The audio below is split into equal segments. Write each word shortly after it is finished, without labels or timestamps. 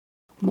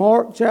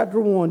Mark chapter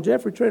 1.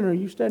 Jeffrey Trenner,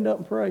 you stand up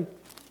and pray.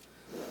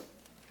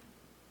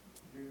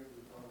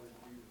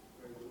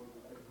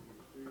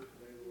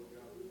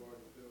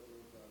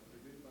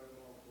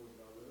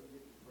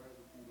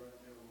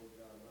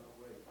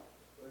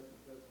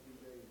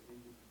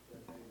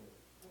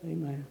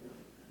 Amen.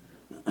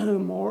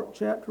 Mark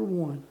chapter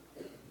 1.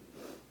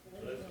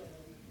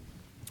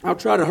 I'll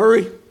try to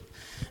hurry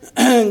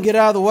and get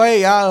out of the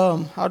way.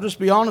 I'll just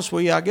be honest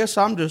with you. I guess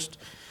I'm just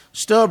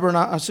stubborn.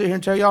 I sit here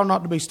and tell y'all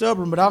not to be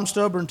stubborn, but I'm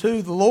stubborn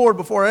too. The Lord,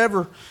 before I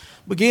ever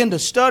began to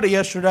study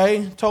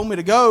yesterday, told me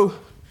to go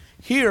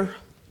here.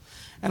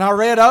 And I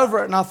read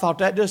over it and I thought,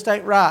 that just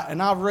ain't right.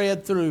 And I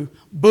read through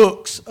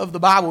books of the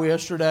Bible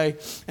yesterday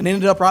and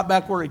ended up right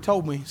back where He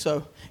told me.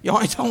 So y'all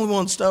ain't the only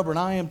one stubborn.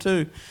 I am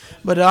too.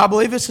 But I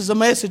believe this is a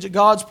message that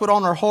God's put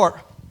on our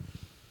heart.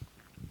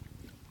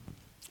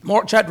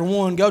 Mark chapter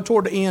 1, go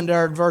toward the end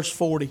there at verse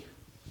 40.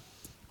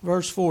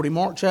 Verse 40,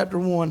 Mark chapter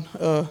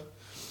 1.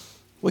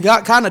 We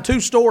got kind of two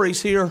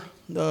stories here.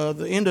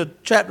 The end of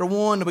chapter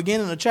 1, the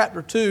beginning of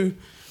chapter 2.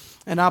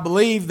 And I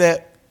believe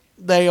that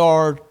they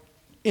are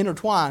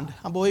intertwined.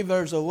 I believe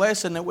there's a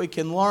lesson that we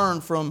can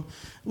learn from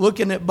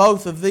looking at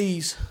both of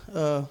these.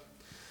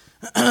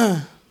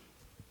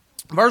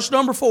 Verse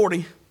number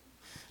 40,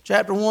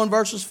 chapter 1,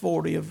 verses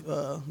 40 of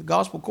the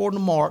Gospel according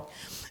to Mark.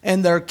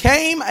 And there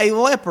came a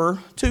leper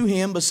to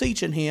him,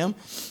 beseeching him,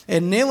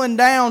 and kneeling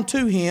down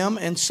to him,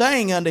 and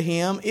saying unto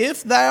him,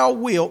 If thou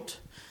wilt,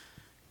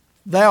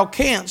 thou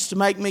canst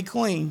make me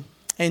clean.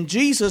 And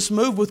Jesus,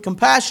 moved with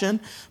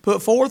compassion,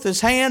 put forth his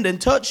hand and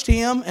touched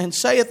him, and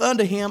saith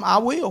unto him, I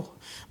will,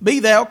 be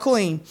thou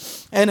clean.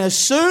 And as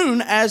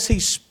soon as he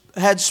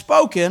had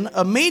spoken,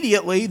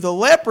 immediately the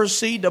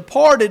leprosy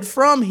departed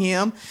from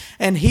him,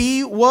 and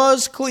he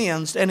was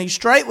cleansed. And he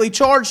straightly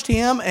charged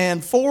him,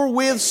 and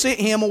forthwith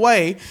sent him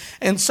away,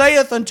 and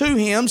saith unto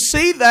him,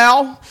 See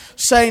thou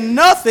say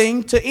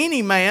nothing to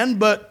any man,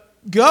 but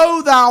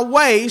go thy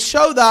way,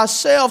 show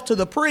thyself to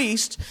the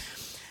priest,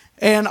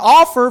 and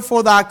offer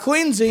for thy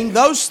cleansing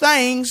those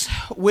things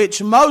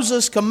which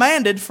Moses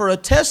commanded for a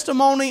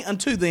testimony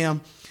unto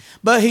them.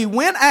 But he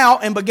went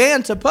out and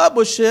began to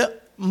publish it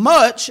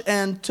much,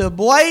 and to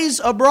blaze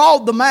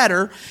abroad the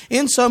matter,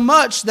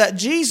 insomuch that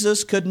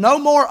Jesus could no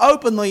more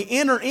openly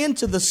enter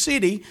into the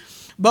city,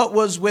 but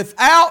was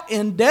without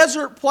in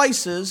desert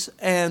places,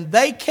 and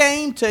they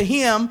came to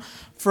him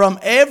from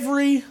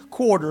every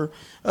quarter.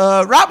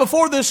 Right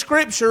before this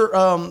scripture,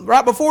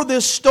 right before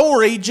this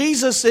story,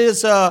 Jesus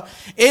is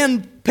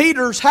in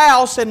Peter's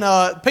house, and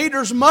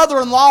Peter's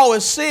mother-in-law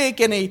is sick,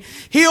 and he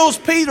heals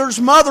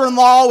Peter's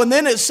mother-in-law, and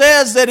then it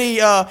says that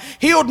he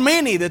healed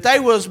many, that they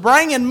was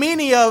bringing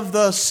many of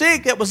the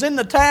sick that was in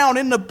the town,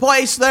 in the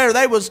place there.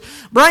 They was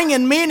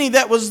bringing many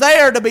that was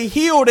there to be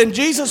healed, and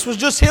Jesus was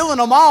just healing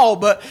them all.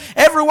 But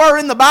everywhere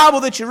in the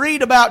Bible that you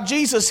read about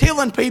Jesus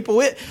healing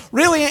people, it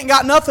really ain't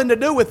got nothing to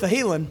do with the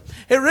healing.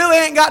 It really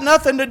ain't got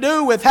nothing to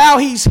do with how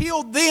He's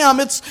healed them.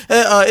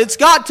 It's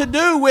got to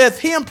do with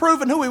Him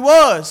proving who He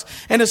was,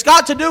 and it's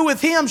got to do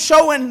with Him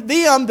showing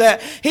them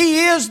that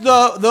He is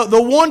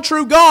the one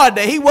true God,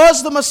 that He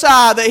was the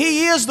Messiah, that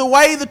He is the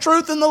way, the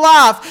truth, and the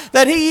life,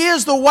 that He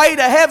is the way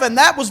to heaven.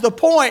 That was the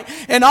point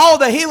in all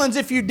the healings.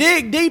 If you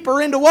dig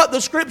deeper into what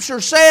the Scripture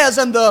says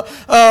and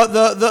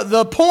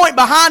the point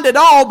behind it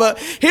all, but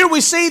here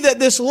we see that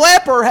this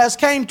leper has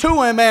came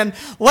to him, and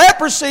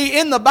leprosy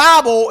in the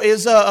Bible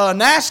is a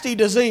nasty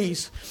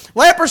disease.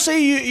 Leprosy,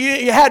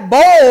 you had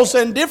boils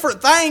and different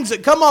things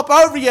that come up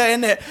over you,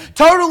 and it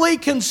totally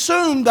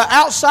consumed the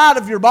outside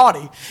of your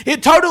body.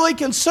 It totally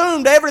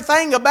consumed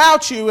everything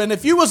about you. And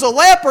if you was a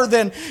leper,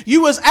 then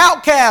you was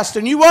outcast,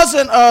 and you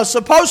wasn't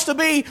supposed to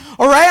be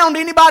around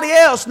anybody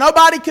else.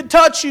 Nobody could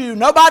touch you.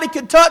 Nobody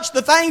could touch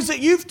the things that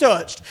you've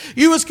touched.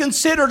 You was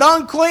considered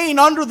unclean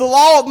under the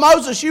law of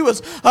Moses. You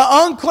was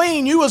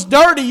unclean. You was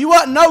dirty. You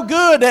wasn't no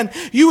good, and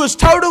you was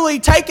totally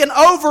taken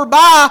over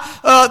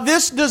by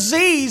this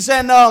disease.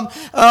 And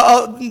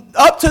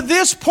up to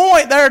this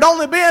point, there had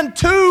only been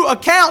 2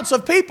 accounts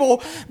of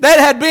people that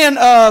had been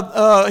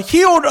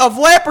healed of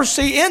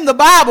leprosy in the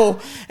Bible,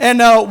 and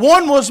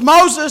one was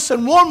Moses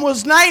and one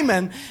was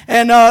Naaman.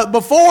 And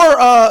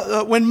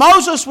when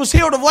Moses was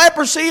healed of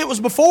leprosy, it was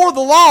before the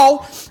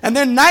law, and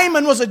then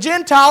Naaman was a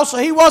Gentile, so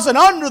he wasn't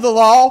under the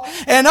law.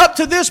 And up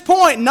to this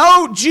point,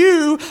 no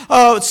Jew,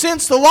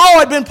 since the law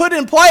had been put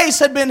in place,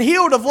 had been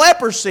healed of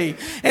leprosy.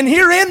 And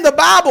here in the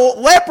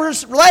Bible,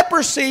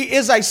 leprosy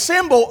is a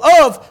symbol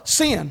of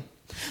sin.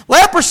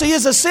 Leprosy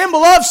is a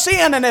symbol of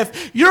sin, and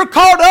if you're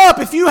caught up,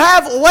 if you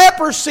have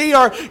leprosy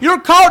or you're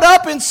caught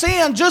up in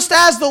sin, just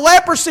as the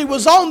leprosy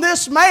was on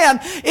this man,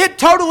 it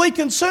totally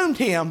consumed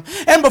him.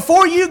 And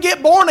before you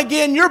get born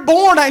again, you're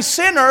born a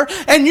sinner,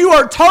 and you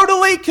are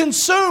totally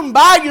consumed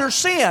by your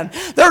sin.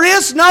 There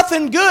is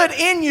nothing good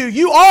in you.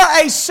 You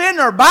are a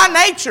sinner by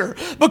nature.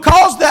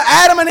 Because the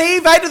Adam and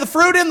Eve ate of the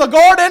fruit in the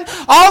garden,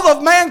 all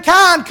of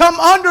mankind come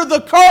under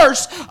the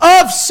curse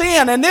of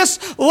sin. And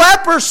this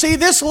leprosy,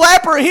 this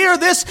leper here,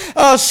 this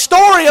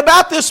story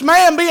about this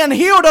man being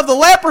healed of the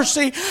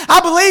leprosy, I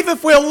believe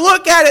if we'll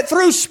look at it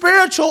through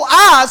spiritual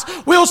eyes,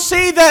 we'll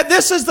see that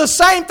this is the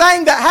same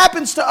thing that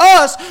happens to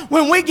us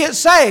when we get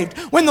saved.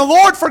 When the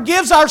Lord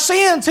forgives our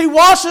sins, He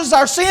washes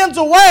our sins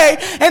away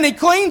and He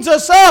cleans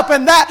us up.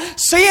 And that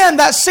sin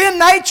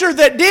nature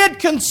that did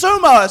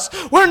consume us,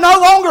 we're no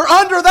longer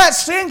under that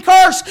sin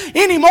curse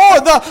anymore.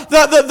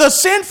 The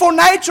sinful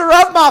nature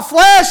of my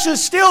flesh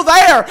is still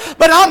there,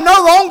 but I'm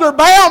no longer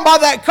bound by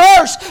that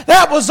curse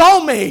that was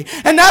on me.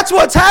 And that's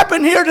what's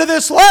happened here to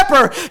this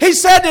leper. He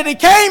said that he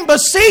came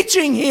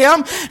beseeching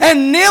Him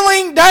and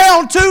kneeling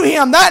down to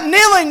Him. That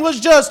kneeling was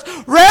just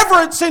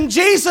reverencing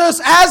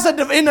Jesus as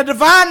in a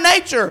divine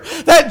nature,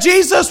 that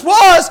Jesus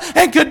was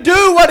and could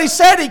do what He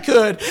said He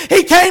could.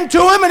 He came to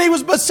Him and He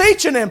was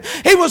beseeching Him.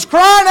 He was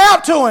crying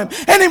out to Him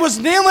and He was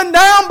kneeling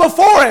down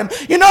before Him.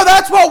 You know,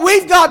 that's what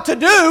we've got to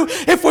do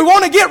if we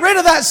want to get rid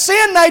of that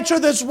sin nature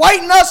that's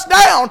weighting us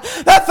down,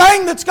 that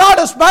thing that's got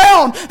us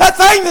bound, that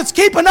thing that's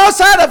keeping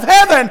us out of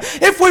heaven.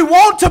 If we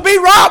want to be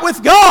right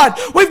with God,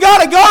 we've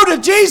got to go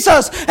to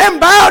Jesus and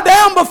bow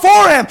down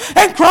before Him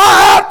and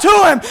cry out to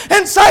Him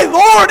and say,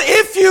 Lord,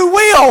 if you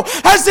will,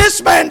 as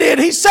this man did.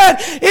 He said,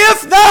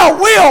 if thou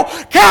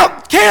wilt,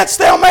 canst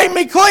thou make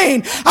me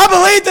clean? I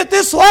believe that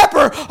this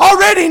leper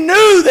already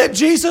knew that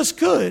Jesus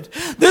could.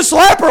 This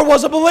leper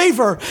was a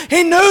believer.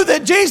 He knew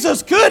that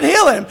Jesus could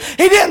heal him.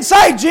 He didn't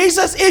say,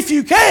 Jesus, if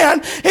you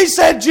can. He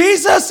said,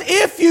 Jesus,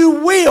 if you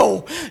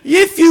will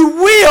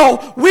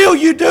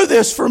you do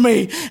this for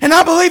me? And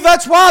I believe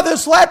that's why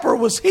this leper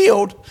was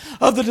healed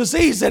of the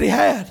disease that he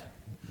had.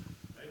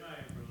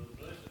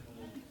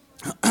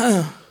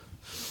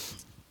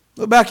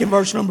 Look back in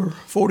verse number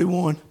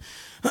 41.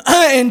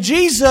 And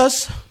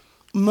Jesus,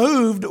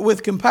 moved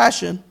with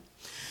compassion,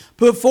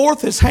 put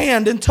forth His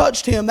hand and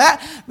touched him.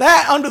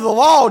 That under the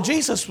law,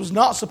 Jesus was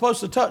not supposed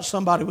to touch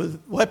somebody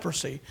with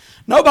leprosy.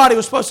 Nobody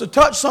was supposed to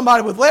touch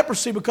somebody with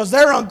leprosy because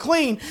they're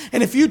unclean.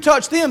 And if you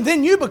touch them,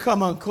 then you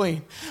become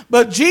unclean.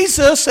 But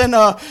Jesus,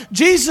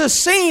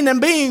 seeing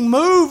and being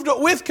moved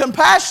with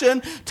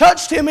compassion,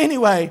 touched him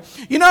anyway.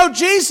 You know,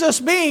 Jesus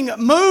being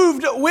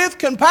moved with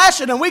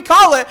compassion, and we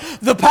call it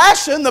the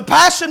passion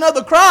of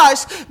the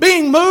Christ,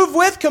 being moved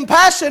with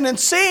compassion and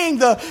seeing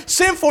the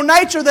sinful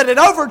nature that had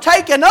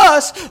overtaken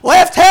us,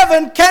 left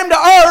heaven, came to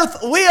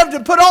earth, lived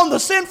and put on the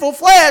sinful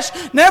flesh,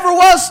 never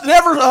was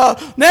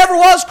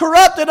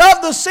corrupted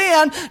of the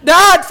sin,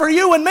 died for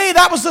you and me.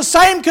 That was the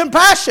same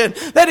compassion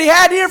that He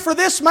had here for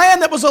this man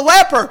that was a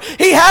leper.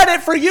 He had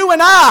it for you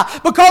and I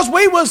because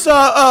we was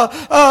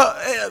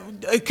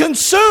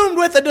consumed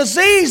with a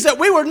disease that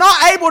we were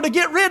not able to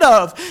get rid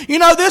of. You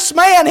know, this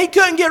man, he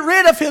couldn't get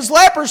rid of his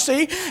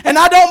leprosy, and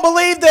I don't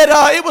believe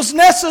that it was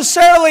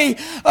necessarily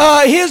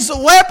his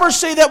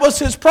leprosy that was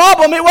his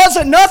problem. It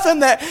wasn't nothing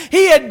that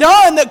he had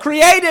done that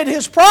created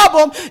his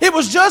problem. It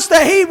was just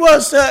that it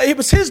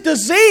was his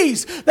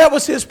disease that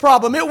was his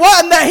problem. It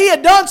wasn't that he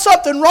had done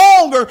something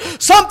wrong or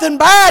something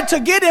bad to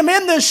get him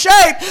in this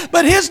shape,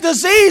 but his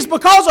disease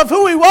because of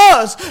who he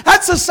was.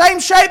 That's the same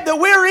shape that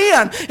we're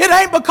in. It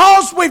ain't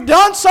because we've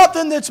done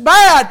something that's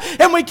bad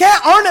and we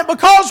can't earn it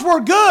because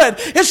we're good.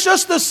 It's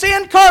just the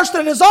sin curse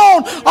that is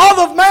on all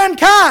of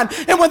mankind.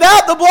 And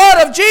without the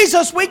blood of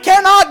Jesus, we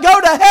cannot go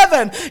to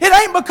heaven. It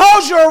ain't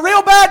because you're a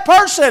real bad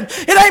person.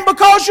 It ain't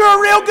because you're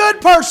a real good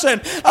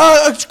person.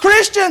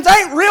 Christians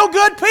ain't real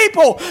good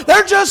people.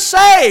 They're just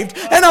saved.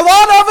 And a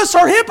lot of us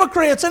are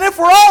hypocrites. And if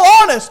we're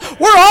all honest,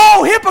 we're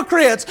all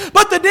hypocrites.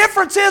 But the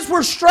difference is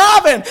we're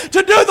striving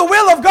to do the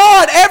will of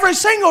God every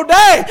single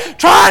day,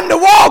 trying to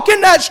walk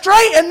in that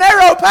straight and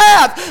narrow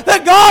path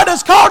that God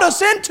has called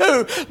us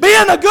into.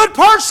 Being a good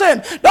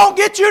person don't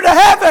get you to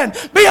heaven.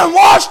 Being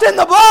washed in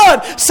the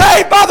blood,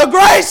 saved by the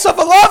grace of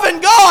a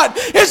loving God,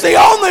 is the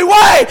only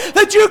way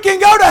that you can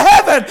go to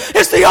heaven.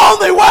 It's the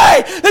only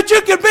way that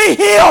you can be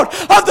healed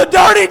of the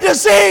dirty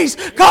disease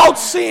called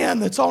sin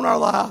that's on our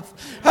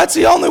life. That's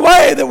the only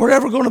way that we're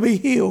ever going to be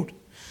healed.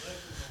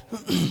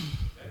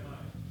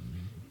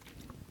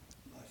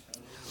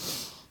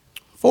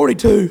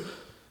 42.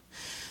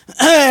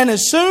 And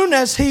as soon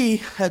as he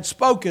had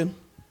spoken,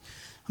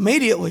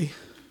 immediately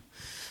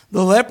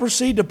the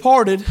leprosy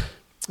departed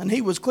and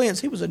he was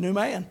cleansed. He was a new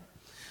man.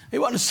 He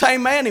wasn't the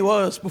same man he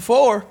was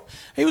before.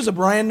 He was a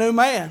brand new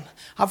man.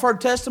 I've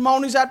heard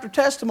testimonies after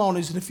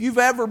testimonies, and if you've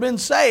ever been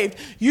saved,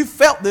 you've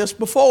felt this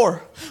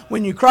before.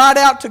 When you cried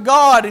out to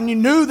God and you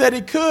knew that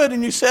He could,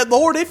 and you said,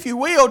 Lord, if you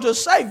will,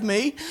 just save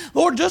me.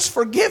 Lord, just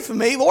forgive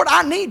me. Lord,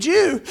 I need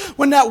you.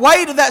 When that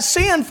weight of that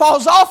sin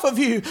falls off of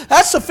you,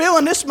 that's the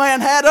feeling this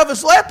man had of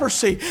his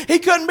leprosy. He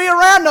couldn't be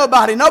around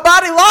nobody.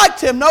 Nobody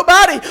liked him.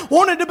 Nobody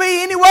wanted to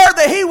be anywhere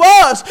that he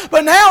was.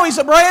 But now he's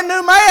a brand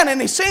new man,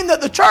 and he's seen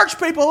that the church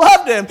people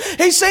loved him.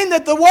 He's seen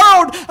that the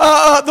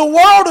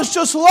world is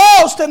just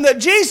lost, and that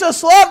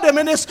Jesus loved him,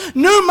 and this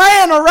new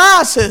man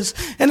arises.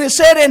 And it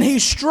said, and he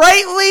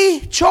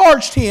straightly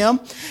charged him,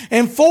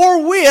 and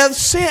forthwith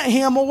sent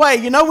him away.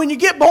 You know, when you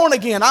get born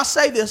again, I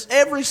say this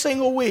every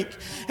single week,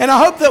 and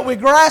I hope that we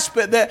grasp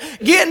it, that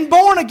getting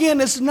born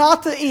again is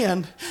not the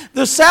end.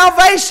 The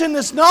salvation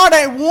is not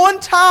a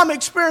one-time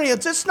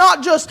experience. It's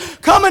not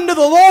just coming to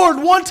the Lord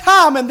one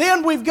time and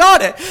then we've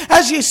got it.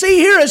 As you see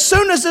here, as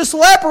soon as this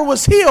leper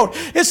was healed,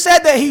 it said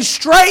that he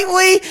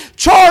straightly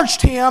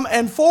charged him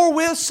and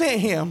forthwith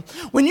sent him.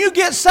 When you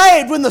get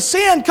saved, when the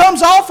sin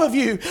comes off of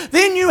you,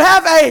 then you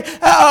have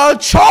a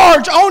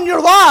charge on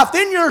your life.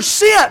 Then you're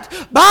sent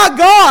by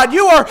God.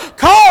 You are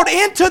called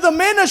into the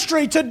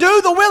ministry to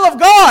do the will of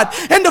God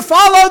and to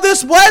follow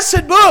this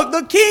blessed book,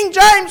 the King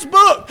James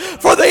book,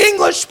 for the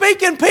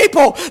English-speaking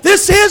people.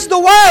 This is the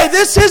way.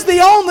 This is the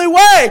only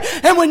way.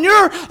 And when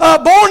you're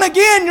born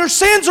again, your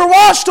sins are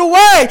washed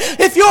away.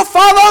 If you'll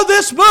follow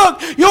this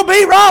book, you'll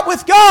be right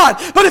with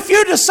God. But if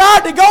you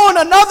decide to go in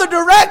another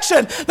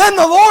direction, then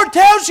the Lord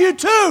tells you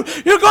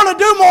to, you're going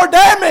to do more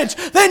damage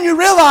than you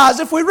realize.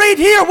 If we read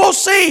here, we'll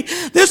see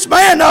this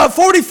man,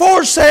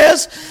 44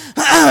 says,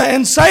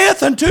 and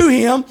saith unto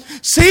him,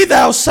 See,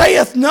 thou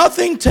sayest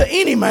nothing to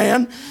any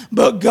man,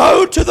 but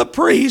go to the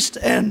priest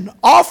and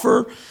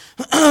offer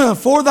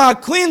for thy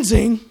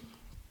cleansing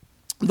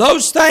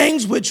those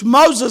things which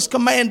Moses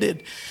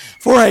commanded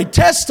for a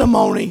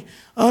testimony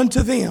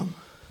unto them.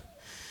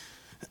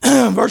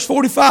 Verse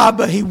 45,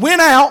 but he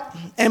went out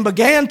and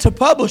began to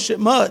publish it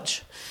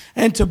much,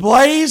 and to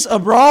blaze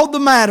abroad the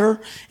matter,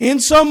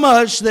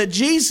 insomuch that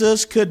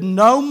Jesus could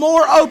no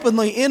more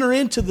openly enter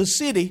into the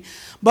city,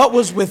 but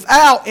was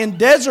without in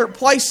desert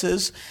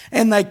places,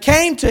 and they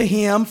came to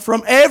him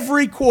from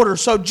every quarter.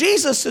 So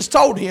Jesus has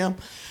told him,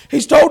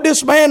 he's told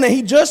this man that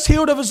he just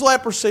healed of his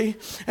leprosy,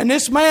 and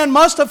this man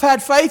must have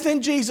had faith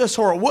in Jesus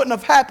or it wouldn't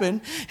have happened.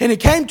 And he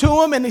came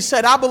to him and he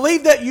said, I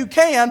believe that you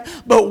can,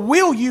 but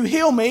will you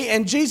heal me?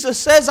 And Jesus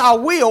says, I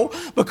will,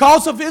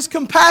 because of his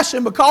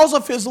compassion, because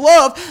of his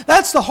love.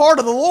 That's the heart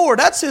of the Lord.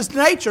 That's his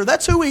nature.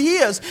 That's who he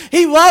is.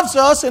 He loves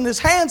us, and his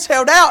hand's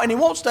held out, and he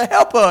wants to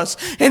help us.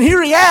 And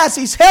here he has,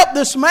 he's helped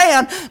this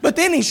man, but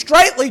then he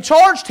straightly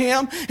charged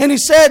him, and he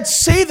said,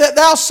 See that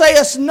thou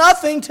sayest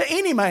nothing to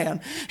any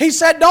man. He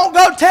said, don't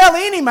go tell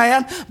any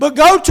man, but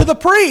go to the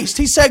priest.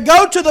 He said,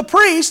 go to the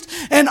priest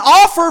and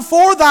offer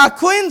for thy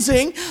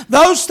cleansing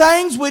those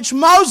things which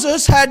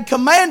Moses had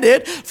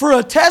commanded for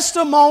a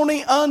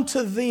testimony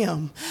unto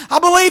them. I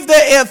believe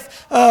that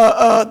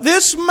if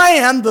this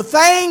man, the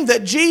thing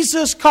that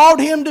Jesus called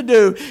him to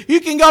do,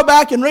 you can go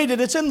back and read it.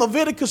 It's in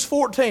Leviticus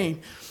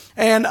 14.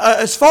 And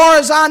as far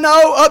as I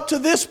know, up to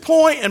this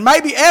point, and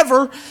maybe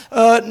ever,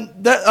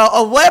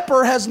 a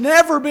leper has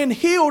never been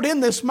healed in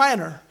this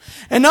manner.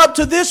 And up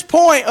to this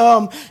point,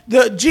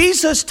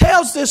 Jesus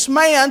tells this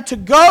man to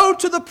go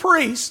to the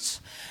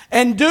priests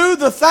and do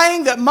the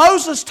thing that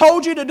Moses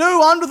told you to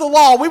do under the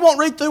law. We won't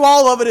read through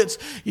all of it. It's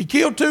you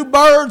kill 2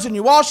 birds and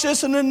you wash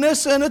this and then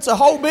this, and it's a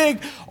whole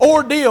big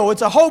ordeal.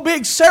 It's a whole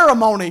big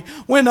ceremony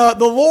when the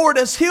Lord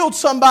has healed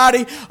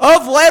somebody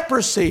of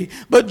leprosy.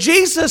 But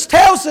Jesus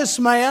tells this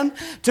man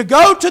to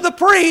go to the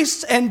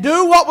priests and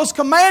do what was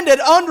commanded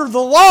under the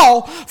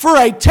law for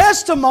a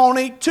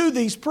testimony to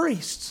these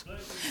priests.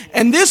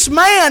 And this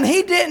man,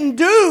 he didn't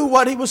do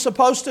what he was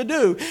supposed to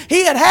do.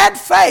 He had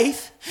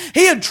faith.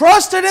 He had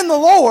trusted in the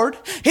Lord.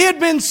 He had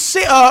been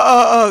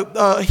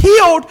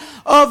healed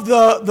of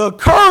the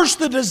curse,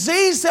 the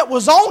disease that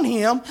was on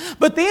him.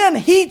 But then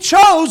he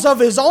chose of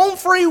his own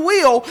free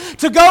will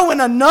to go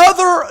in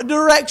another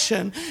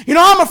direction. You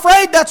know, I'm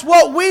afraid that's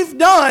what we've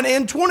done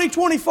in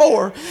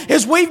 2024,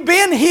 is we've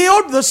been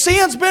healed, the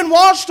sin's been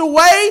washed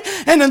away,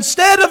 and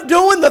instead of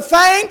doing the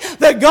thing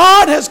that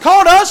God has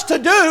called us to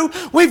do,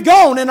 we've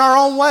gone in our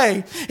own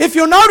way. If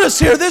you'll notice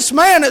here, this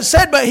man, it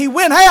said, but he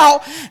went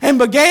out and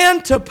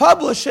began to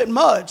publish it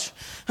much.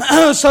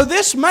 So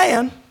this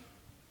man,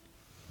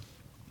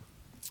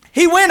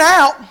 he went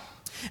out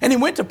and he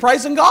went to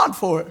praising God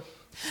for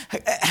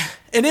it.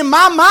 And in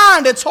my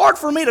mind, it's hard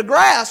for me to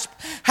grasp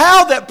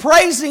how that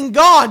praising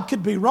God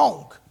could be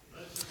wrong.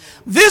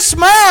 This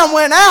man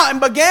went out and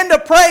began to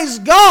praise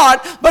God,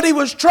 but he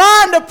was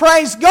trying to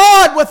praise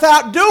God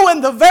without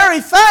doing the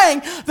very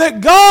thing that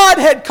God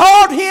had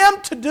called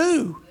him to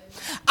do.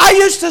 I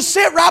used to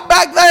sit right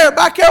back there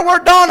where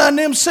Donna and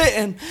them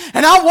sitting,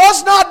 and I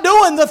was not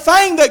doing the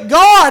thing that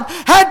God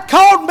had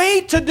called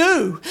me to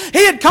do.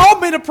 He had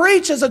called me to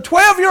preach as a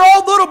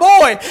 12-year-old little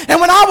boy, and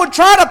when I would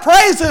try to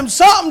praise Him,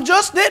 something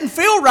just didn't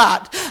feel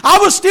right. I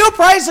was still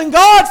praising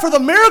God for the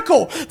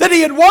miracle that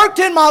He had worked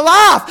in my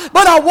life,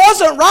 but I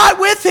wasn't right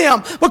with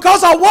Him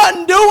because I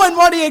wasn't doing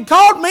what He had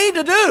called me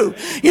to do.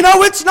 You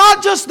know, it's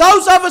not just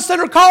those of us that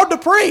are called to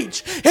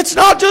preach. It's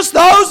not just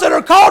those that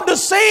are called to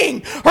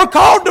sing or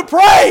called to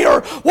pray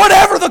or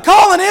whatever the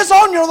calling is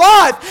on your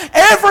life.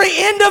 Every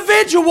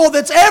individual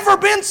that's ever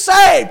been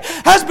saved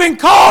has been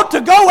called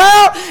to go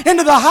out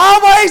into the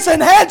highways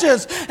and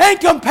hedges and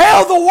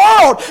compel the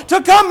world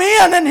to come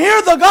in and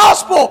hear the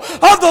gospel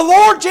of the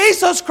Lord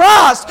Jesus Jesus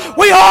Christ.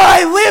 We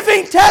are a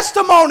living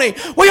testimony.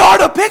 We are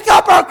to pick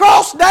up our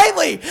cross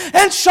daily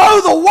and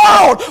show the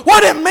world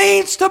what it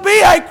means to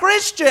be a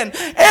Christian.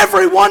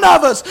 Every one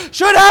of us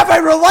should have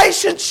a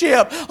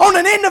relationship on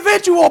an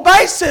individual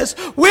basis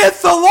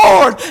with the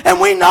Lord, and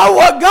we know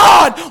what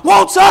God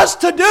wants us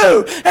to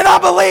do. And I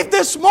believe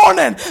this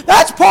morning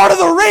that's part of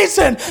the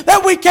reason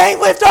that we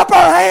can't lift up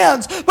our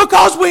hands,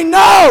 because we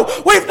know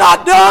we've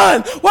not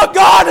done what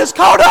God has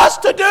called us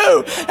to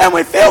do, and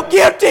we feel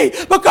guilty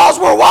because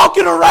we're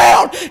walking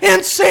around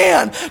in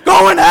sin,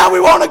 going how we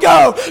want to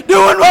go,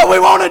 doing what we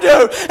want to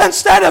do,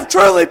 instead of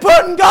truly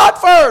putting God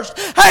first.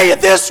 Hey,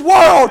 this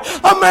world,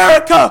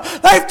 America,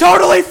 they've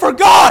totally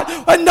forgot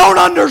and don't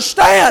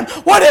understand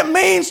what it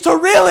means to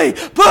really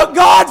put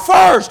God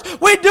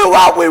first. We do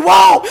what we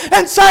want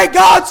and say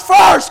God's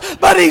first,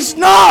 but He's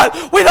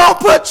not. We don't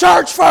put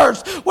church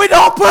first. We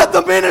don't put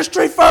the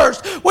ministry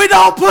first. We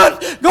don't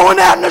put going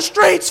out in the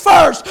streets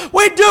first.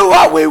 We do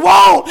what we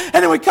want,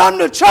 and then we come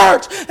to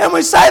church and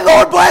we say,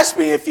 Lord, bless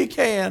me if you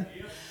can.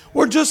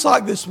 We're just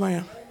like this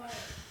man.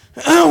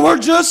 We're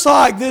just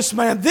like this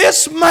man.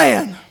 This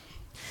man,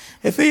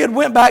 if he had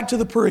went back to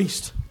the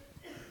priest,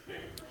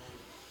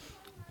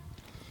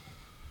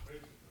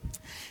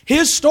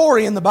 his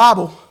story in the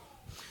Bible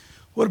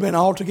would have been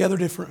altogether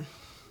different.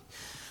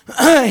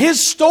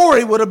 His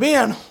story would have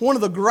been one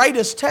of the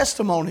greatest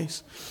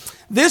testimonies.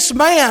 This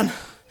man,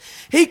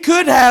 he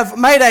could have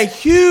made a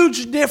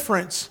huge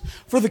difference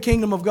for the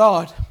kingdom of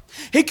God.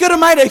 He could have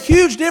made a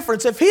huge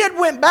difference if he had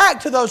went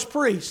back to those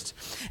priests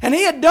and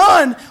he had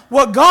done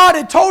what God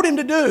had told him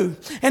to do,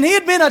 and he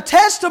had been a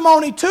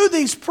testimony to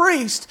these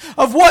priests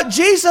of what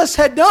Jesus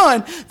had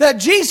done, that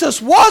Jesus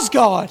was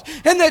God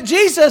and that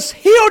Jesus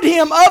healed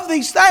him of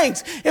these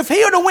things. If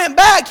he would have went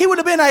back, he would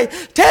have been a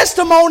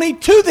testimony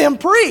to them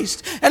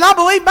priests, and I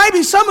believe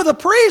maybe some of the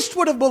priests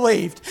would have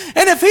believed.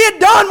 And if he had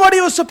done what he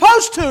was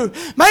supposed to,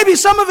 maybe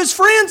some of his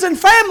friends and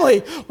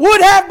family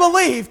would have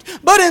believed.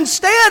 But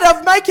instead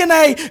of making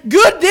a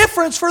good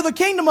difference for the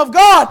kingdom of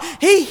God,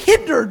 he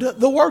hindered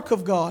the work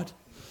of God.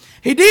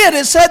 He did.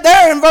 It said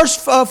there in verse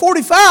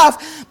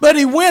 45, but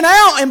he went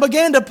out and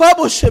began to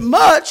publish it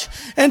much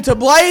and to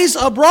blaze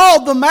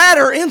abroad the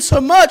matter,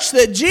 insomuch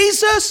that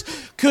Jesus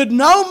could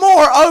no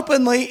more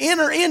openly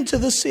enter into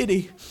the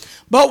city,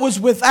 but was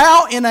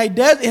without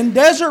in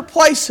desert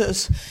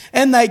places,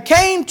 and they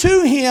came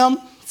to him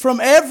from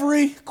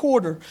every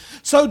quarter.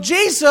 So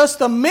Jesus,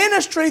 the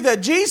ministry that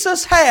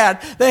Jesus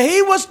had, that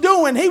he was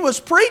doing, he was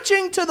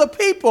preaching to the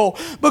people.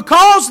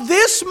 Because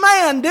this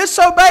man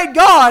disobeyed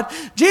God,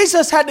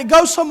 Jesus had to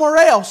go somewhere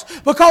else,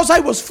 because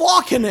they was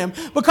flocking him,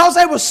 because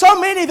there was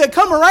so many that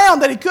come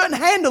around that he couldn't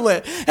handle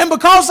it, and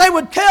because they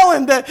would tell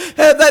him that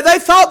they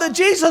thought that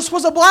Jesus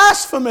was a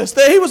blasphemous,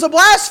 that he was a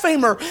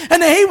blasphemer,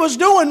 and that he was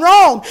doing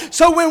wrong.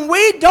 So when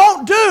we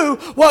don't do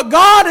what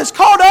God has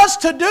called us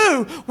to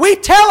do, we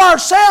tell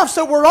ourselves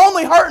that we're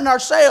only hurting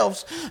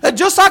ourselves.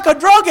 Just like a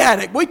drug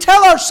addict, we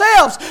tell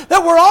ourselves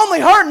that we're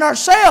only hurting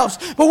ourselves.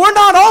 But we're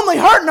not only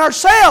hurting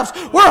ourselves,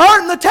 we're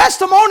hurting the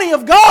testimony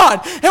of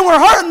God, and we're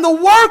hurting the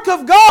work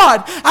of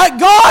God.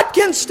 God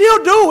can still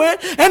do it,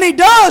 and He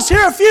does.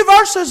 Here a few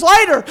verses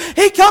later,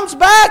 He comes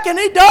back and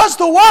He does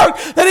the work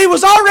that He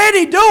was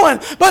already doing.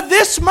 But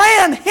this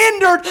man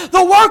hindered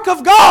the work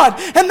of God,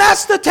 and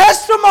that's the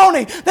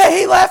testimony that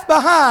he left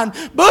behind.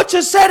 Butch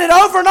has said it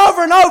over and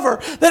over and over,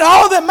 that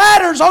all that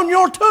matters on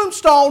your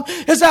tombstone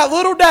is that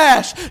little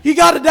dash. You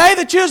got a day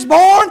that you was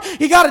born,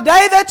 you got a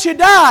day that you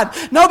died.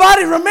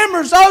 Nobody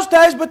remembers those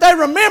days, but they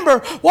remember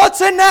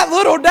what's in that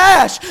little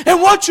dash,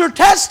 and what your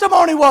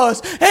testimony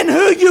was, and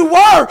who you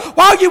were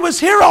while you was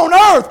here on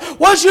earth.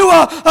 Was you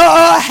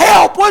a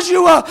help? Was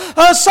you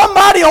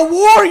somebody, a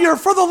warrior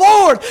for the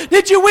Lord?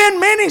 Did you win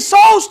many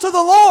souls to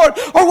the Lord,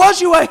 or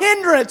was you a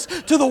hindrance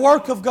to the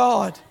work of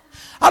God?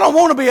 I don't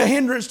want to be a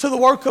hindrance to the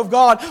work of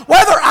God.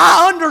 Whether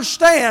I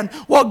understand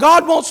what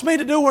God wants me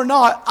to do or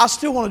not, I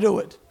still want to do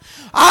it.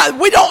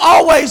 We don't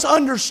always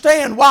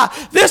understand why.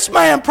 This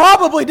man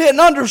probably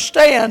didn't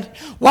understand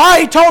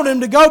why He told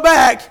him to go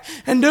back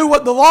and do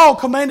what the law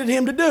commanded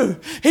him to do.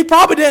 He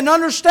probably didn't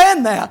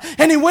understand that.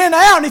 And he went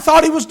out and he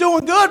thought he was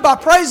doing good by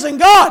praising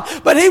God.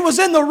 But he was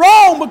in the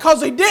wrong,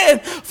 because he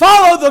didn't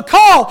follow the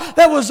call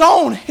that was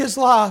on his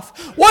life.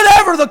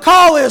 Whatever the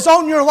call is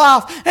on your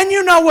life, and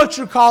you know what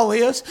your call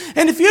is.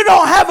 And if you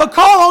don't have a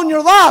call on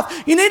your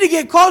life, you need to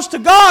get close to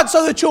God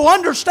so that you'll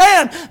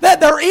understand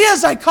that there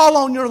is a call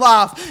on your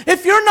life.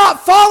 If you're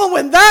not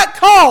following that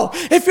call,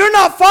 if you're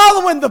not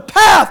following the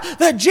path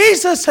that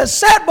Jesus has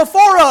set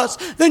before us,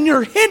 then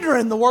you're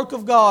hindering the work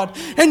of God.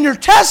 And your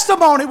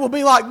testimony will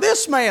be like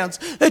this man's,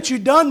 that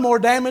you've done more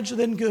damage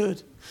than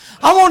good.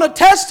 I want a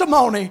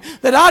testimony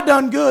that I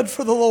done good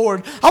for the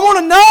Lord. I want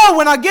to know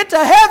when I get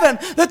to heaven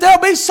that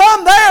there'll be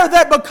some there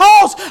that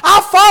because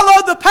I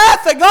followed the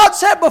path that God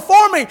set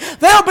before me,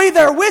 they'll be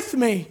there with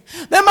me.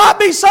 There might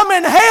be some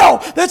in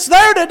hell that's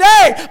there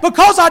today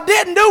because I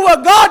didn't do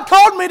what God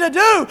called me to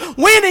do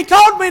when He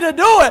called me to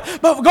do it.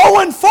 But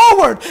going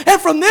forward,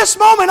 and from this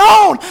moment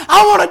on,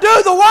 I want to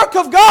do the work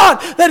of God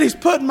that He's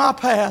put in my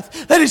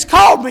path, that He's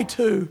called me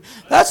to.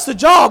 That's the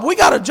job. We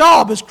got a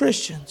job as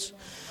Christians.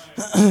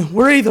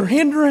 We're either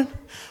hindering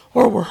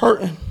or we're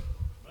hurting.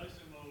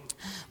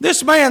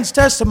 This man's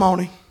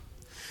testimony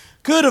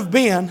could have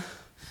been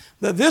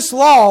that this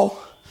law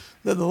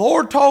that the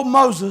Lord told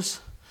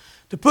Moses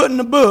to put in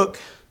the book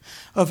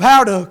of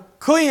how to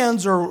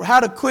cleanse,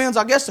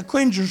 I guess to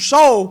cleanse your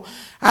soul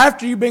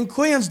after you've been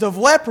cleansed of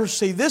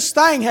leprosy. This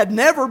thing had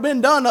never been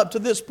done up to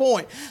this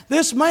point.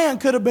 This man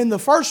could have been the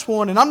first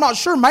one, and I'm not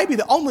sure, maybe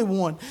the only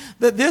one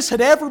that this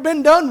had ever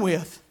been done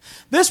with.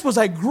 This was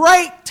a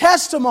great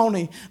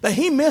testimony that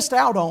he missed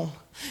out on.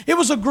 It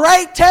was a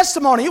great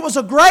testimony. It was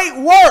a great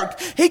work.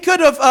 He could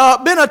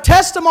have been a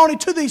testimony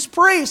to these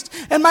priests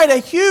and made a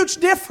huge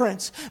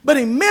difference. But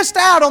he missed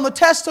out on the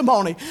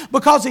testimony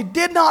because he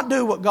did not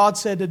do what God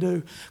said to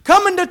do.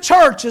 Coming to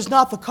church is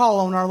not the call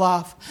on our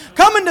life.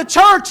 Coming to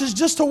church is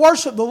just to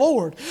worship the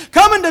Lord.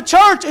 Coming to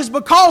church is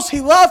because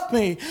He loved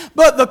me.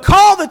 But the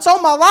call that's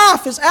on my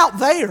life is out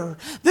there.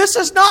 This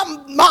is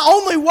not my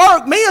only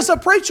work. Me as a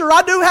preacher,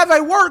 I do have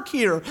a work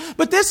here.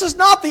 But this is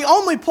not the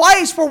only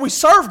place where we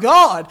serve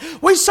God.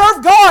 We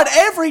serve God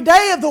every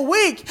day of the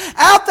week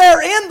out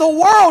there in the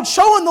world,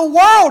 showing the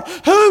world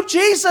who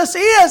Jesus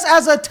is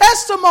as a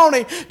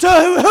testimony to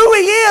who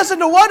He is and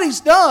to what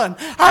He's done.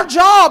 Our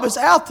job is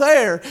out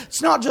there.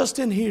 It's not just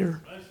in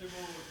here.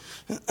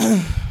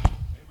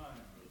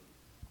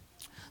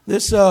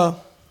 This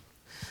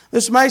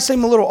may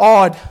seem a little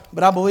odd,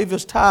 but I believe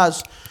this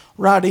ties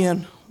right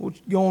in. We'll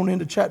go on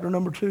into chapter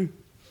number 2.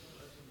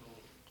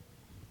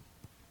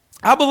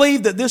 I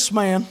believe that this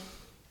man,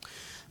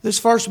 this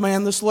first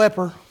man, this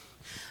leper,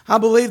 I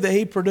believe that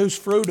he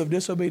produced fruit of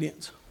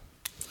disobedience.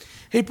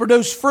 He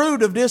produced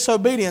fruit of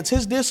disobedience.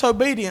 His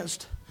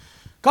disobedience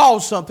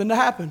caused something to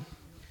happen.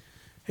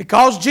 It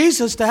caused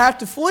Jesus to have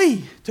to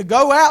flee, to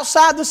go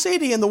outside the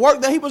city and the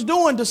work that He was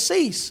doing to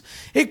cease.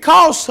 It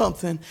caused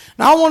something.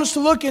 Now I want us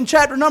to look in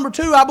chapter number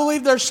 2. I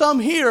believe there's some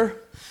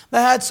here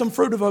that had some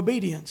fruit of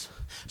obedience.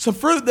 Some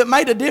fruit that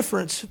made a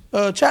difference.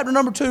 Chapter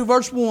number 2,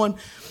 verse 1.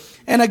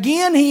 And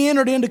again he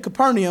entered into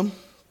Capernaum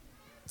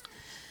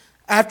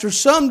after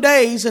some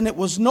days, and it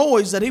was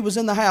noised that he was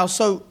in the house.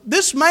 So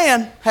this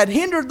man had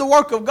hindered the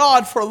work of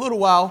God for a little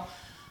while,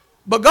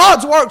 but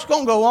God's work's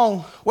going to go on.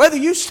 Whether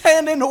you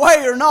stand in the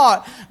way or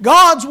not,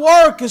 God's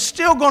work is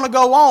still going to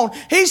go on.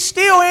 He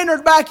still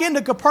entered back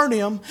into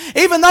Capernaum.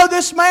 Even though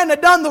this man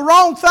had done the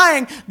wrong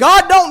thing,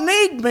 God don't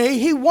need me,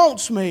 He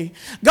wants me.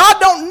 God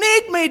don't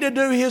need me to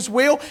do His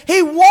will,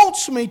 He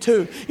wants me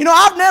to. You know,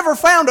 I've never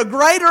found a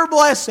greater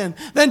blessing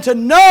than to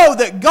know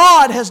that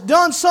God has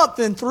done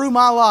something through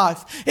my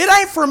life. It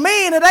ain't for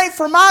me and it ain't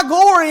for my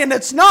glory, and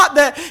it's not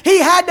that He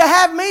had to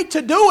have me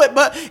to do it,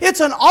 but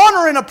it's an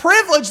honor and a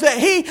privilege that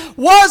He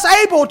was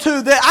able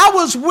to, that I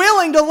was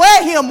willing to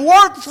let Him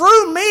work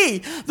through me.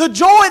 The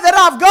joy that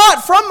I've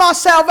got from my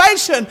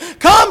salvation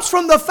comes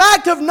from the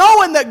fact of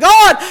knowing that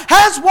God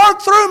has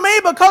worked through me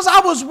because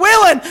I was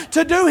willing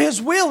to do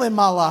His will in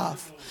my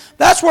life.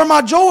 That's where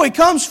my joy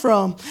comes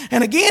from.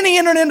 And again he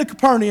entered into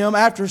Capernaum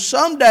after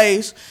some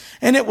days,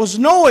 and it was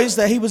noised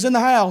that he was in the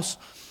house.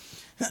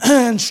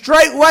 And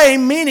straightway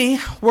many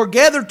were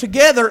gathered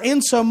together,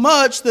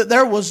 insomuch that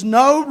there was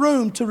no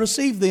room to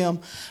receive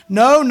them.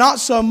 No, not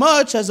so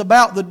much as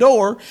about the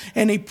door.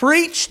 And he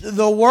preached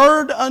the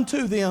word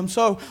unto them.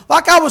 So,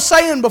 like I was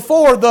saying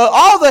before,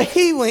 all the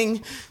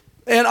healing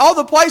and all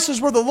the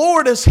places where the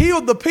Lord has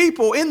healed the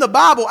people in the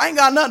Bible ain't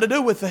got nothing to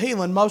do with the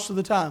healing most of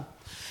the time.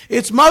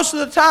 It's most of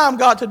the time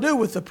got to do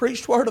with the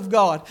preached Word of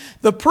God.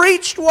 The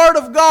preached Word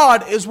of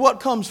God is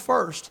what comes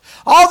first.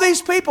 All these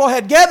people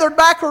had gathered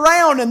back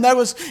around, and they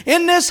was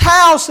in this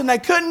house and they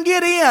couldn't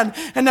get in,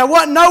 and there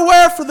wasn't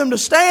nowhere for them to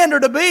stand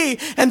or to be.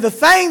 And the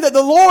thing that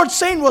the Lord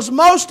seen was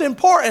most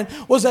important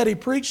was that He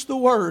preached the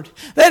Word.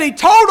 That He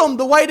told them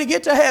the way to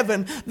get to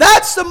heaven.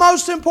 That's the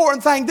most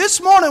important thing.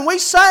 This morning we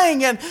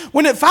sang, and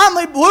when it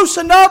finally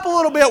loosened up a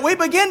little bit, we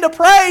began to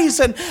praise,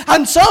 and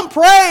some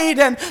prayed,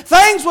 and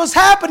things was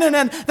happening,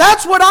 and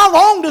that's what I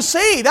long to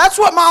see. That's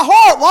what my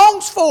heart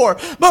longs for.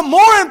 But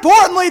more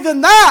importantly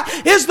than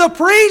that is the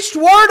preached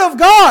Word of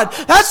God.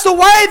 That's the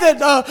way that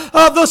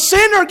the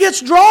sinner gets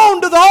drawn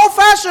to the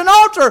old-fashioned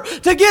altar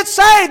to get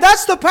saved.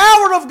 That's the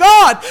power of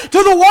God.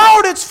 To the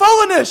world it's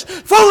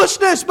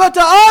foolishness, but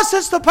to us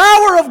it's the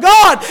power of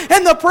God.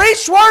 And the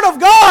preached Word of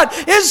God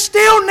is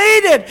still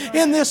needed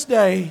in this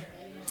day.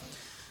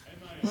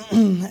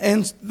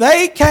 And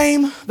they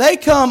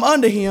come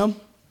unto him,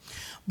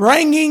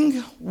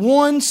 bringing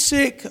one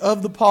sick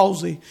of the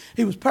palsy.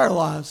 He was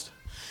paralyzed.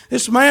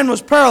 This man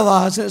was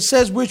paralyzed, and it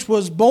says, which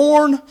was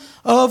born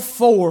of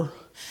 4.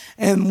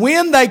 And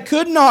when they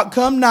could not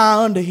come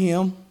nigh unto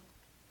him,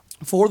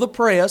 for the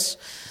press,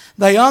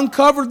 they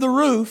uncovered the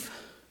roof,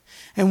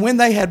 and when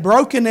they had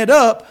broken it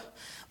up,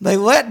 they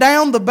let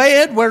down the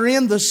bed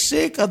wherein the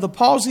sick of the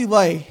palsy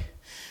lay.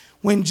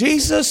 When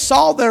Jesus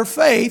saw their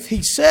faith,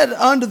 he said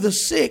unto the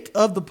sick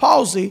of the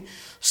palsy,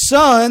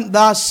 Son,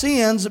 thy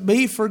sins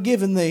be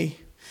forgiven thee.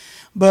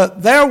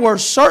 But there were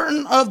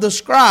certain of the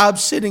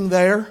scribes sitting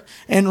there,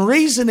 and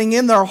reasoning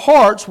in their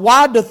hearts,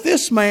 Why doth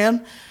this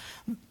man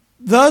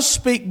thus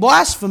speak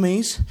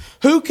blasphemies?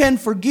 Who can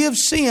forgive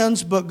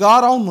sins but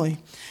God only?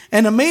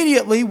 And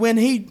immediately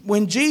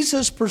when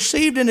Jesus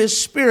perceived in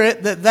his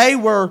spirit that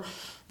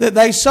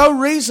they so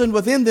reasoned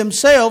within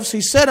themselves,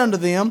 he said unto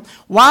them,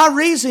 Why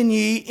reason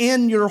ye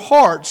in your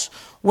hearts,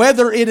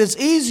 whether it is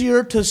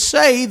easier to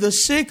say the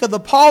sick of the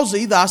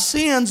palsy, Thy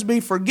sins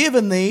be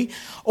forgiven thee,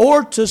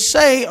 or to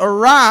say,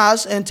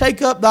 Arise and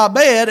take up thy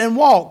bed and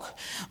walk?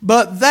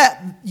 But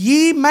that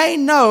ye may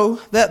know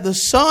that the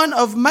Son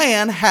of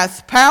Man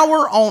hath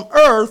power on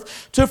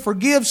earth to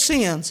forgive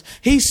sins.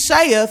 He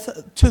saith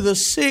to the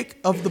sick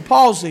of the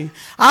palsy,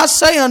 I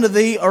say unto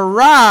thee,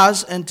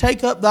 Arise and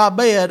take up thy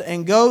bed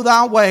and go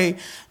thy way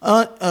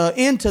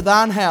into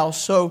thine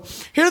house. So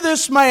here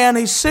this man,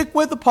 he's sick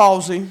with the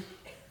palsy,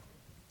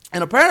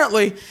 and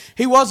apparently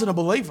he wasn't a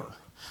believer.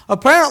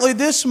 Apparently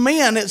this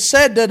man, it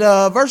said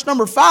that verse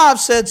number 5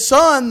 said,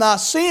 Son, thy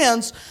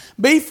sins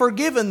be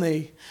forgiven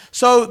thee.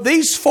 So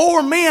these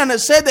 4 men, it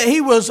said that he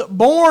was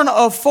born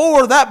of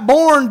 4. That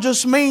born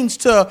just means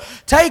to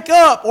take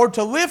up or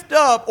to lift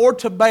up or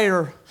to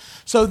bear.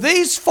 So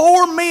these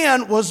 4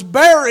 men was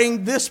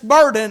bearing this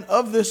burden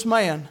of this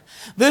man.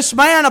 This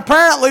man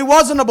apparently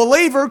wasn't a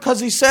believer because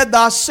he said,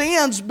 Thy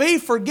sins be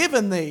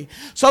forgiven thee.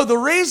 So the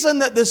reason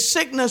that this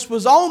sickness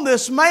was on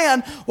this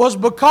man was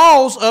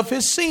because of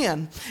his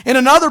sin. In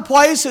another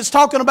place, it's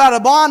talking about a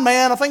blind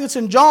man. I think it's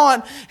in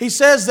John. He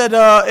says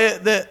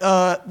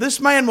that this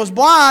man was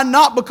blind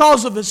not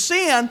because of his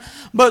sin,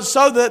 but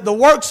so that the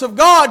works of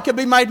God could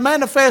be made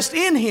manifest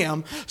in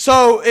him.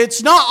 So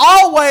it's not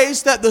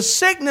always that the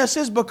sickness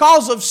is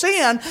because of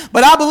sin,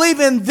 but I believe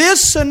in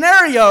this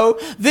scenario,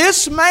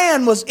 this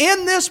man was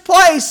in this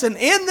place and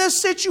in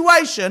this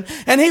situation,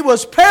 and he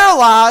was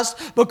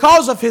paralyzed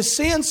because of his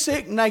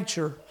sin-sick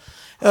nature.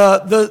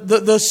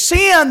 The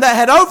sin that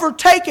had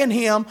overtaken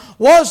him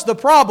was the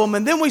problem.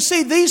 And then we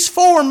see these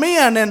 4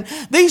 men, and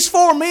these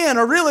 4 men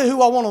are really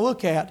who I want to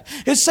look at.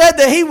 It said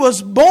that he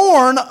was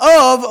born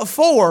of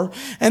 4.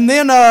 And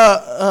then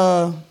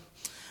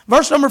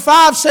verse number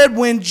 5 said,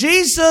 when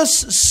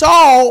Jesus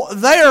saw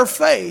their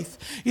faith.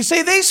 You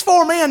see, these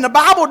 4 men, the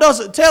Bible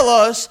doesn't tell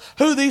us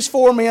who these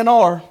 4 men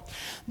are.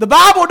 The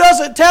Bible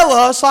doesn't tell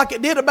us, like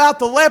it did about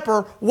the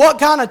leper, what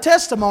kind of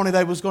testimony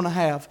they was going to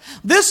have.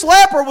 This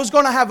leper was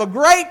going to have a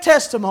great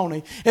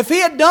testimony. If he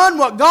had done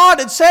what God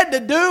had said to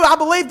do, I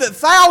believe that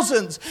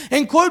thousands,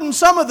 including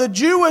some of the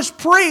Jewish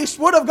priests,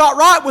 would have got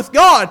right with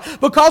God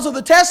because of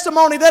the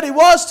testimony that he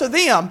was to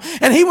them.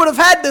 And he would have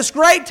had this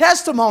great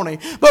testimony.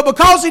 But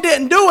because he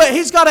didn't do it,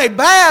 he's got a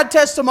bad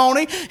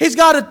testimony. He's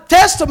got a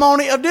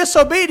testimony of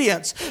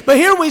disobedience. But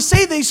here we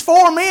see these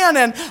 4 men,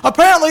 and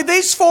apparently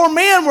these 4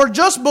 men were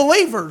just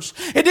believers.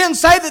 It didn't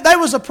say that they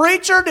was a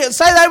preacher. Didn't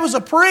say they was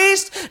a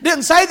priest.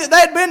 Didn't say that they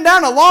had been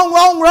down a long,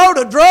 long road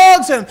of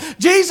drugs and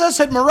Jesus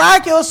had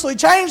miraculously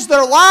changed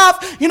their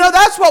life. You know,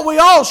 that's what we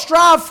all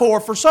strive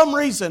for some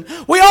reason.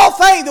 We all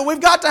think that we've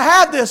got to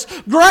have this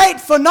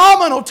great,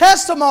 phenomenal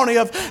testimony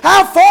of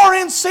how far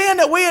in sin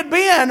that we had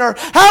been, or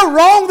how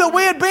wrong that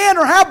we had been,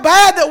 or how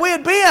bad that we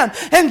had been.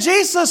 And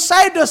Jesus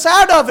saved us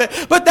out of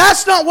it. But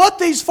that's not what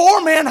these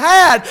 4 men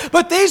had.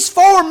 But these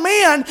 4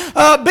 men,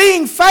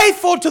 being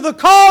faithful to the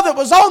call that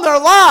was on their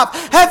life,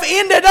 have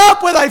ended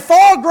up with a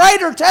far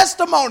greater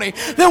testimony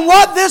than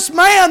what this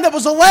man that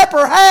was a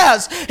leper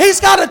has. He's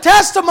got a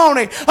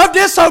testimony of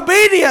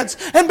disobedience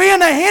and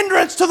being a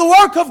hindrance to the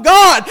work of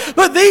God.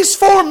 But these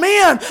 4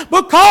 men,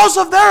 because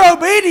of their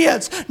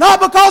obedience, not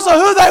because of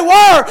who they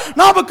were,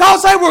 not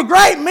because they were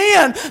great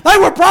men, they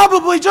were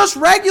probably just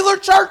regular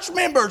church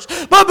members,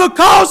 but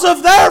because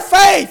of their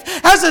faith,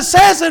 as it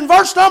says in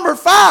verse number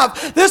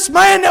 5, this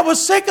man that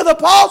was sick of the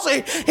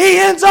palsy, he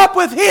ends up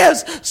with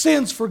his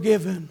sins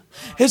forgiven.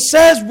 It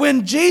says,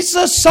 when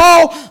Jesus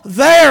saw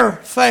their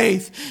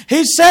faith,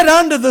 he said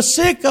unto the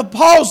sick of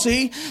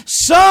palsy,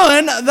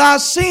 Son, thy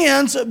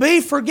sins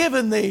be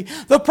forgiven thee.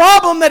 The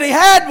problem that he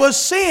had was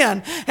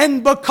sin.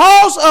 And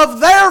because of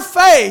their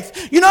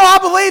faith, you know, I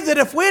believe that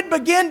if we'd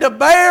begin to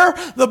bear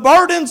the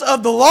burdens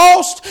of the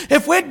lost,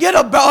 if we'd get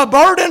a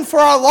burden for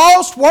our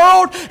lost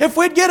world, if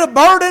we'd get a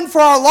burden for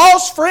our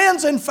lost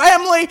friends and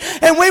family,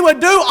 and we would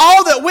do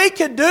all that we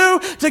could do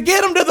to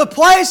get them to the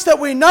place that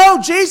we know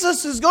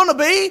Jesus is going to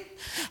be,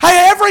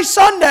 Hey, every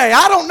Sunday,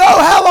 I don't know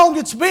how long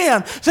it's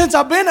been since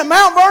I've been at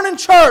Mount Vernon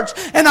Church,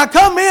 and I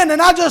come in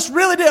and I just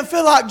really didn't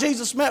feel like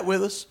Jesus met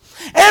with us.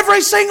 Every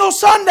single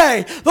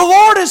Sunday, the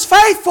Lord is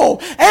faithful.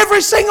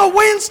 Every single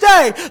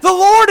Wednesday, the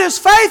Lord is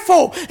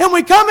faithful. And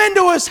we come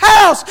into His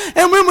house,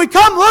 and when we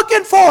come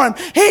looking for Him,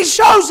 He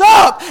shows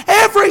up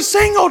every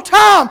single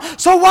time.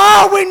 So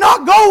why are we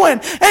not going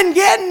and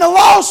getting the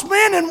lost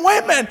men and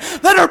women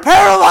that are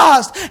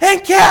paralyzed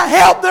and can't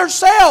help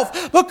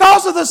themselves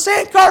because of the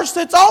sin curse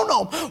that's on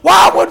them?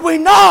 Why would we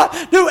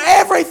not do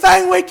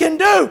everything we can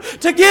do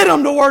to get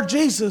them to where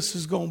Jesus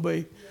is going to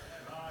be?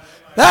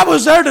 That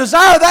was their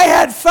desire. They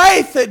had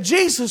faith that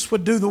Jesus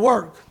would do the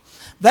work.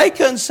 They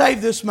couldn't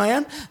save this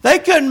man. They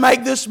couldn't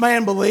make this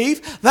man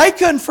believe. They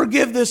couldn't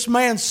forgive this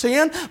man's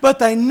sin. But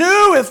they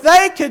knew if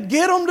they could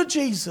get him to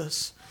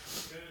Jesus.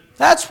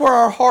 That's where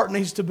our heart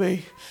needs to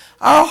be.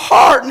 Our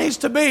heart needs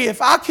to be,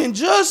 if I can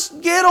just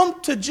get them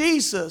to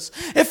Jesus,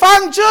 if I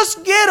can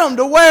just get them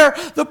to where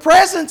the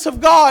presence of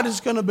God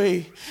is going to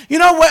be. You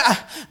know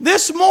what?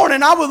 This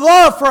morning I would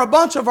love for a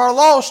bunch of our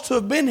lost to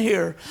have been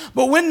here.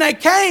 But when they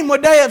came,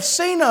 would they have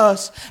seen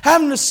us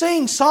having to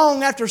sing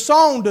song after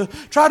song to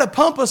try to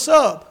pump us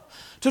up?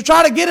 To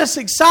try to get us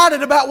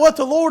excited about what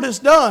the Lord has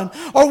done?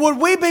 Or would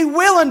we be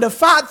willing to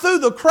fight through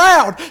the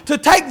crowd to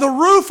take the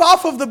roof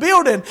off of the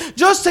building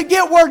just to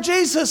get where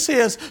Jesus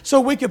is so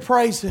we could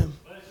praise Him?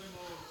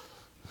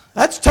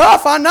 That's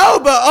tough, I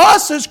know, but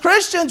us as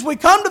Christians, we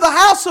come to the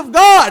house of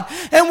God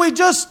and we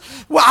just,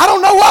 I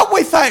don't know what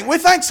we think. We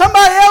think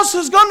somebody else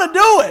is going to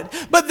do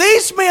it. But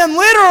these men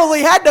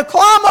literally had to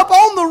climb up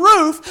on the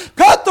roof,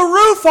 cut the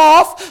roof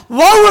off,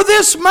 lower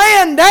this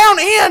man down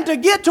in to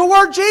get to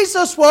where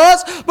Jesus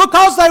was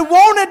because they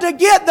wanted to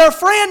get their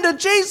friend to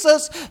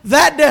Jesus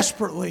that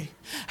desperately.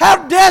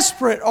 How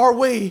desperate are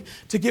we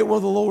to get where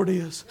the Lord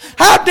is?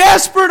 How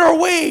desperate are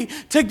we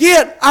to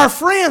get our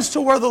friends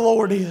to where the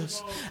Lord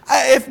is?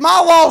 If my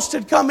lost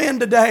had come in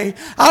today,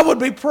 I would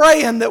be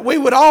praying that we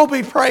would all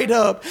be prayed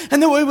up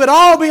and that we would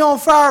all be on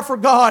fire for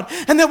God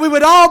and that we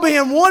would all be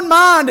in one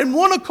mind and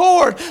one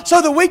accord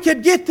so that we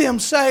could get them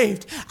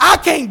saved. I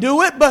can't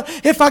do it, but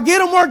if I get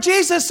them where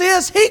Jesus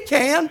is, He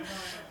can.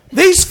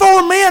 These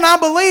 4 men, I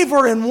believe,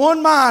 were in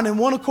one mind and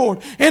one accord.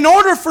 In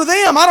order for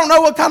them, I don't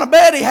know what kind of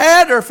bed he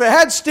had or if it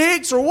had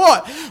sticks or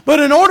what, but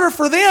in order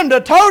for them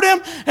to tote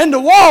him and to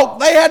walk,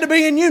 they had to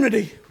be in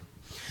unity.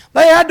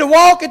 They had to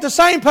walk at the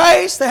same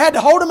pace. They had to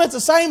hold him at the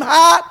same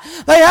height.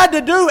 They had to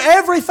do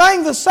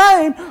everything the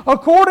same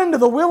according to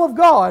the will of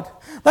God.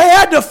 They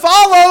had to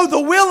follow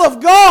the will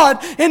of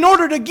God in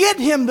order to get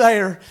him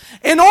there.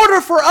 In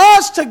order for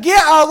us to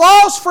get our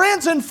lost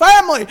friends and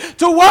family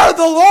to where the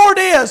Lord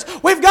is,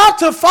 we've got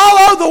to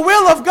follow the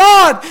will of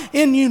God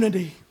in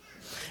unity.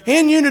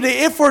 In unity.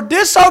 If we're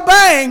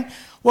disobeying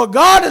what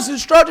God has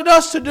instructed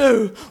us to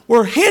do,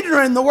 we're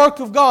hindering the work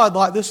of God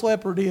like this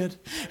leper did.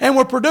 And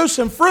we're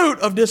producing fruit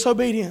of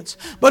disobedience.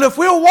 But if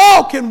we'll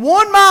walk in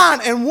one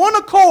mind and one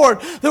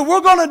accord, that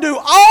we're going to do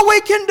all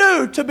we can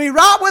do to be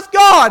right with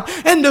God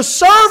and to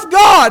serve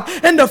God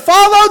and to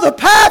follow the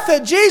path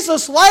that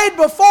Jesus laid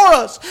before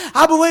us,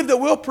 I believe that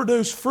we'll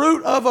produce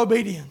fruit of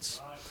obedience.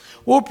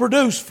 We'll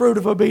produce fruit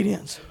of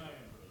obedience.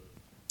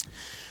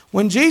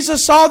 When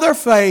Jesus saw their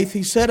faith,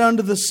 He said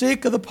unto the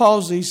sick of the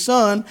palsy,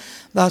 Son,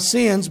 thy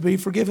sins be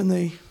forgiven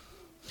thee.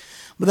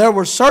 But there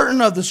were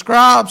certain of the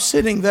scribes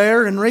sitting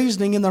there and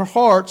reasoning in their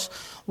hearts,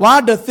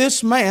 Why doth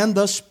this man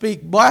thus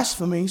speak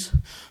blasphemies?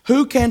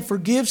 Who can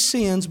forgive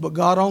sins but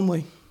God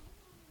only?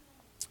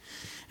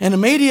 And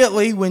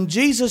immediately when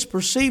Jesus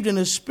perceived in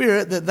His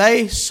spirit that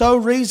they so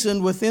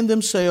reasoned within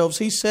themselves,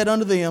 He said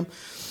unto them,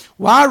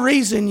 Why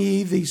reason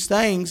ye these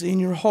things in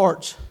your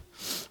hearts?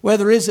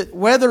 Whether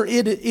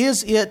it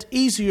is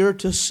easier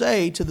to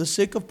say to the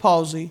sick of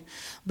palsy,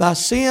 Thy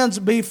sins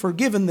be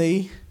forgiven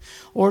thee,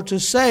 or to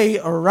say,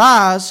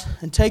 Arise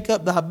and take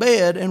up thy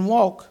bed and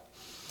walk.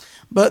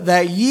 But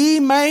that ye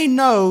may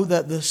know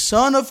that the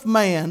Son of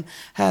Man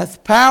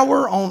hath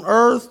power on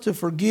earth to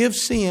forgive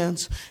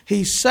sins,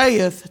 He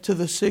saith to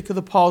the sick of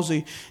the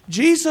palsy.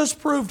 Jesus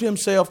proved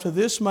Himself to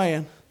this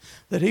man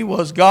that He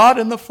was God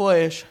in the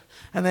flesh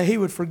and that He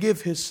would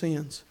forgive his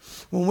sins.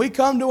 When we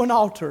come to an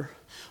altar,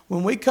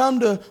 when we come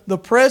to the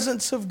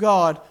presence of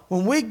God,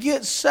 when we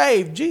get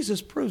saved,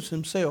 Jesus proves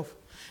Himself.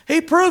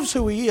 He proves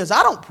who He is.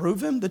 I don't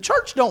prove Him. The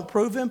church don't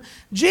prove Him.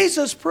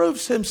 Jesus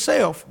proves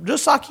Himself.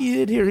 Just like He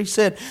did here. He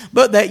said,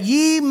 But that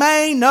ye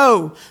may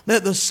know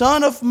that the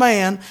Son of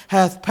Man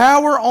hath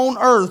power on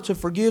earth to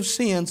forgive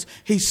sins,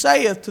 He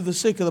saith to the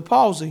sick of the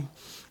palsy,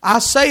 I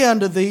say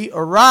unto thee,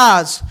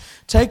 Arise,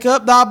 take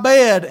up thy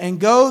bed, and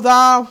go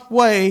thy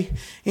way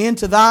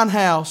into thine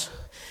house.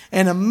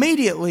 And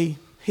immediately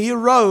he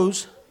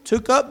arose,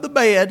 took up the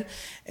bed,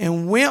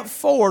 and went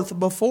forth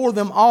before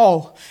them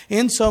all,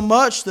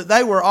 insomuch that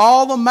they were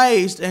all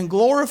amazed and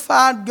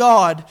glorified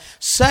God,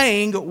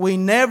 saying, We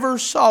never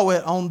saw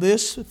it on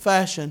this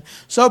fashion.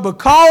 So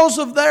because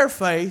of their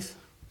faith,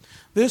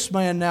 this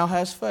man now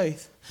has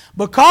faith.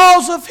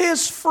 Because of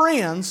his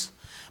friends,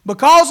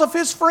 Because of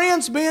his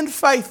friends being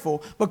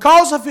faithful,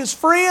 because of his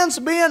friends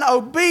being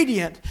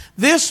obedient,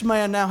 this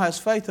man now has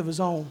faith of his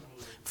own.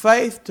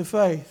 Faith to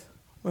faith.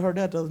 We heard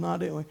that the other night,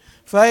 didn't we?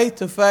 Faith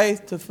to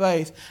faith to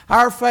faith.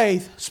 Our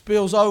faith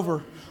spills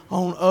over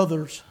on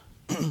others.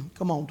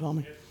 Come on,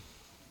 Tommy.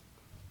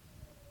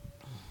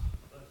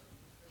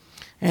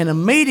 And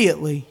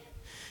immediately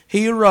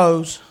he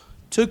arose,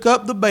 took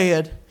up the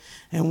bed,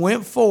 and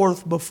went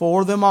forth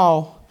before them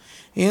all,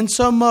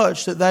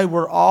 insomuch that they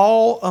were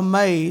all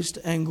amazed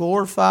and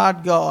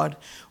glorified God.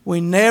 We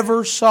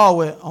never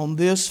saw it on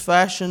this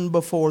fashion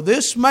before.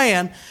 This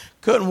man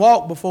couldn't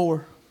walk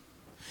before.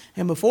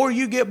 And before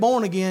you get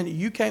born again,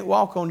 you can't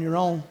walk on your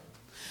own.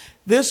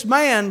 This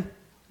man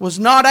was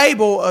not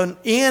able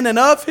in and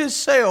of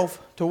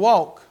himself to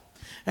walk.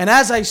 And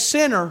as a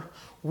sinner,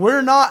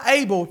 we're not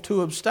able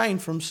to abstain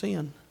from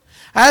sin.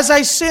 As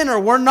a sinner,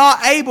 we're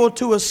not able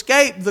to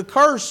escape the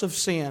curse of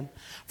sin.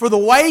 For the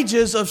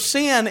wages of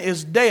sin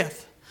is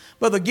death.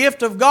 But the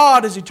gift of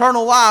God is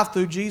eternal life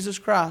through Jesus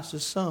Christ,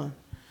 His Son.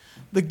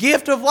 The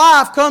gift of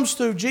life comes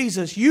through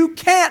Jesus. You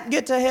can't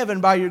get to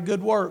heaven by your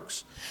good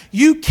works.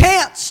 You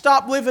can't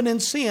stop living in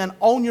sin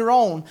on your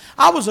own.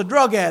 I was a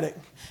drug addict.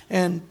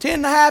 And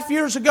 10.5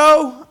 years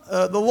ago,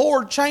 the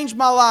Lord changed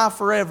my life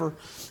forever.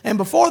 And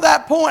before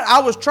that point,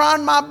 I was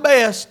trying my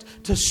best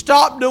to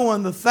stop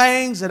doing the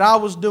things that I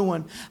was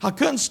doing. I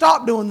couldn't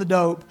stop doing the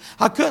dope.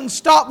 I couldn't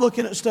stop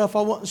looking at stuff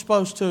I wasn't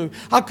supposed to.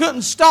 I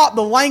couldn't stop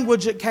the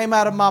language that came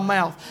out of my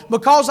mouth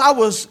because I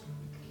was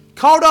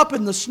caught up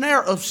in the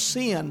snare of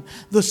sin.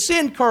 The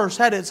sin curse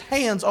had its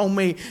hands on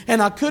me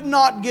and I could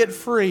not get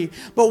free.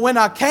 But when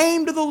I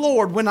came to the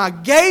Lord, when I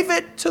gave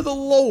it to the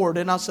Lord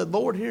and I said,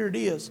 Lord, here it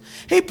is,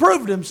 He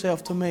proved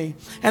Himself to me.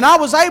 And I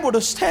was able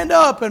to stand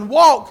up and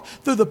walk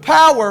through the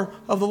power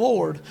of the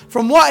Lord.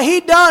 From what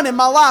He done in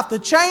my life, the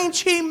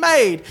change He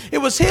made, it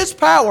was His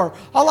power.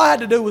 All I had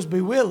to do was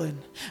be willing.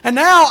 And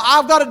now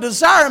I've got a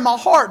desire in my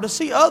heart to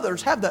see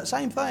others have that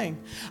same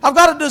thing. I've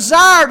got a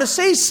desire to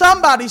see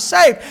somebody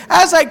saved.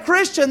 As a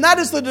Christian, that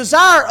is the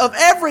desire of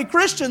every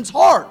Christian's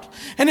heart.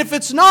 And if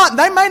it's not,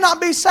 they may not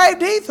be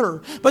saved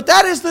either. But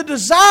that is the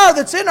desire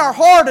that's in our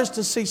heart, is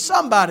to see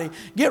somebody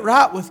get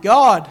right with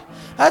God.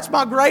 That's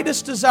my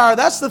greatest desire.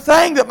 That's the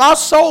thing that my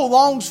soul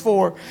longs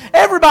for.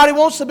 Everybody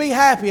wants to be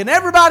happy and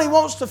everybody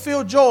wants to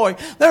feel joy.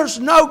 There's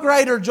no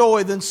greater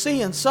joy than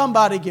seeing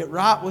somebody get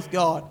right with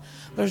God.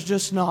 There's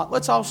just not.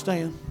 Let's all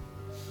stand.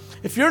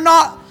 If you're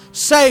not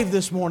saved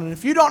this morning,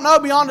 if you don't know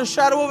beyond a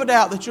shadow of a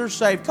doubt that you're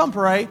saved, come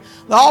pray.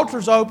 The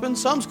altar's open.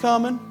 Some's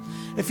coming.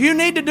 If you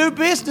need to do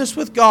business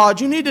with God,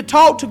 you need to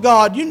talk to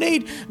God, you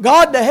need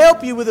God to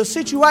help you with a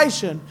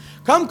situation,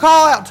 come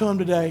call out to Him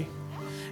today.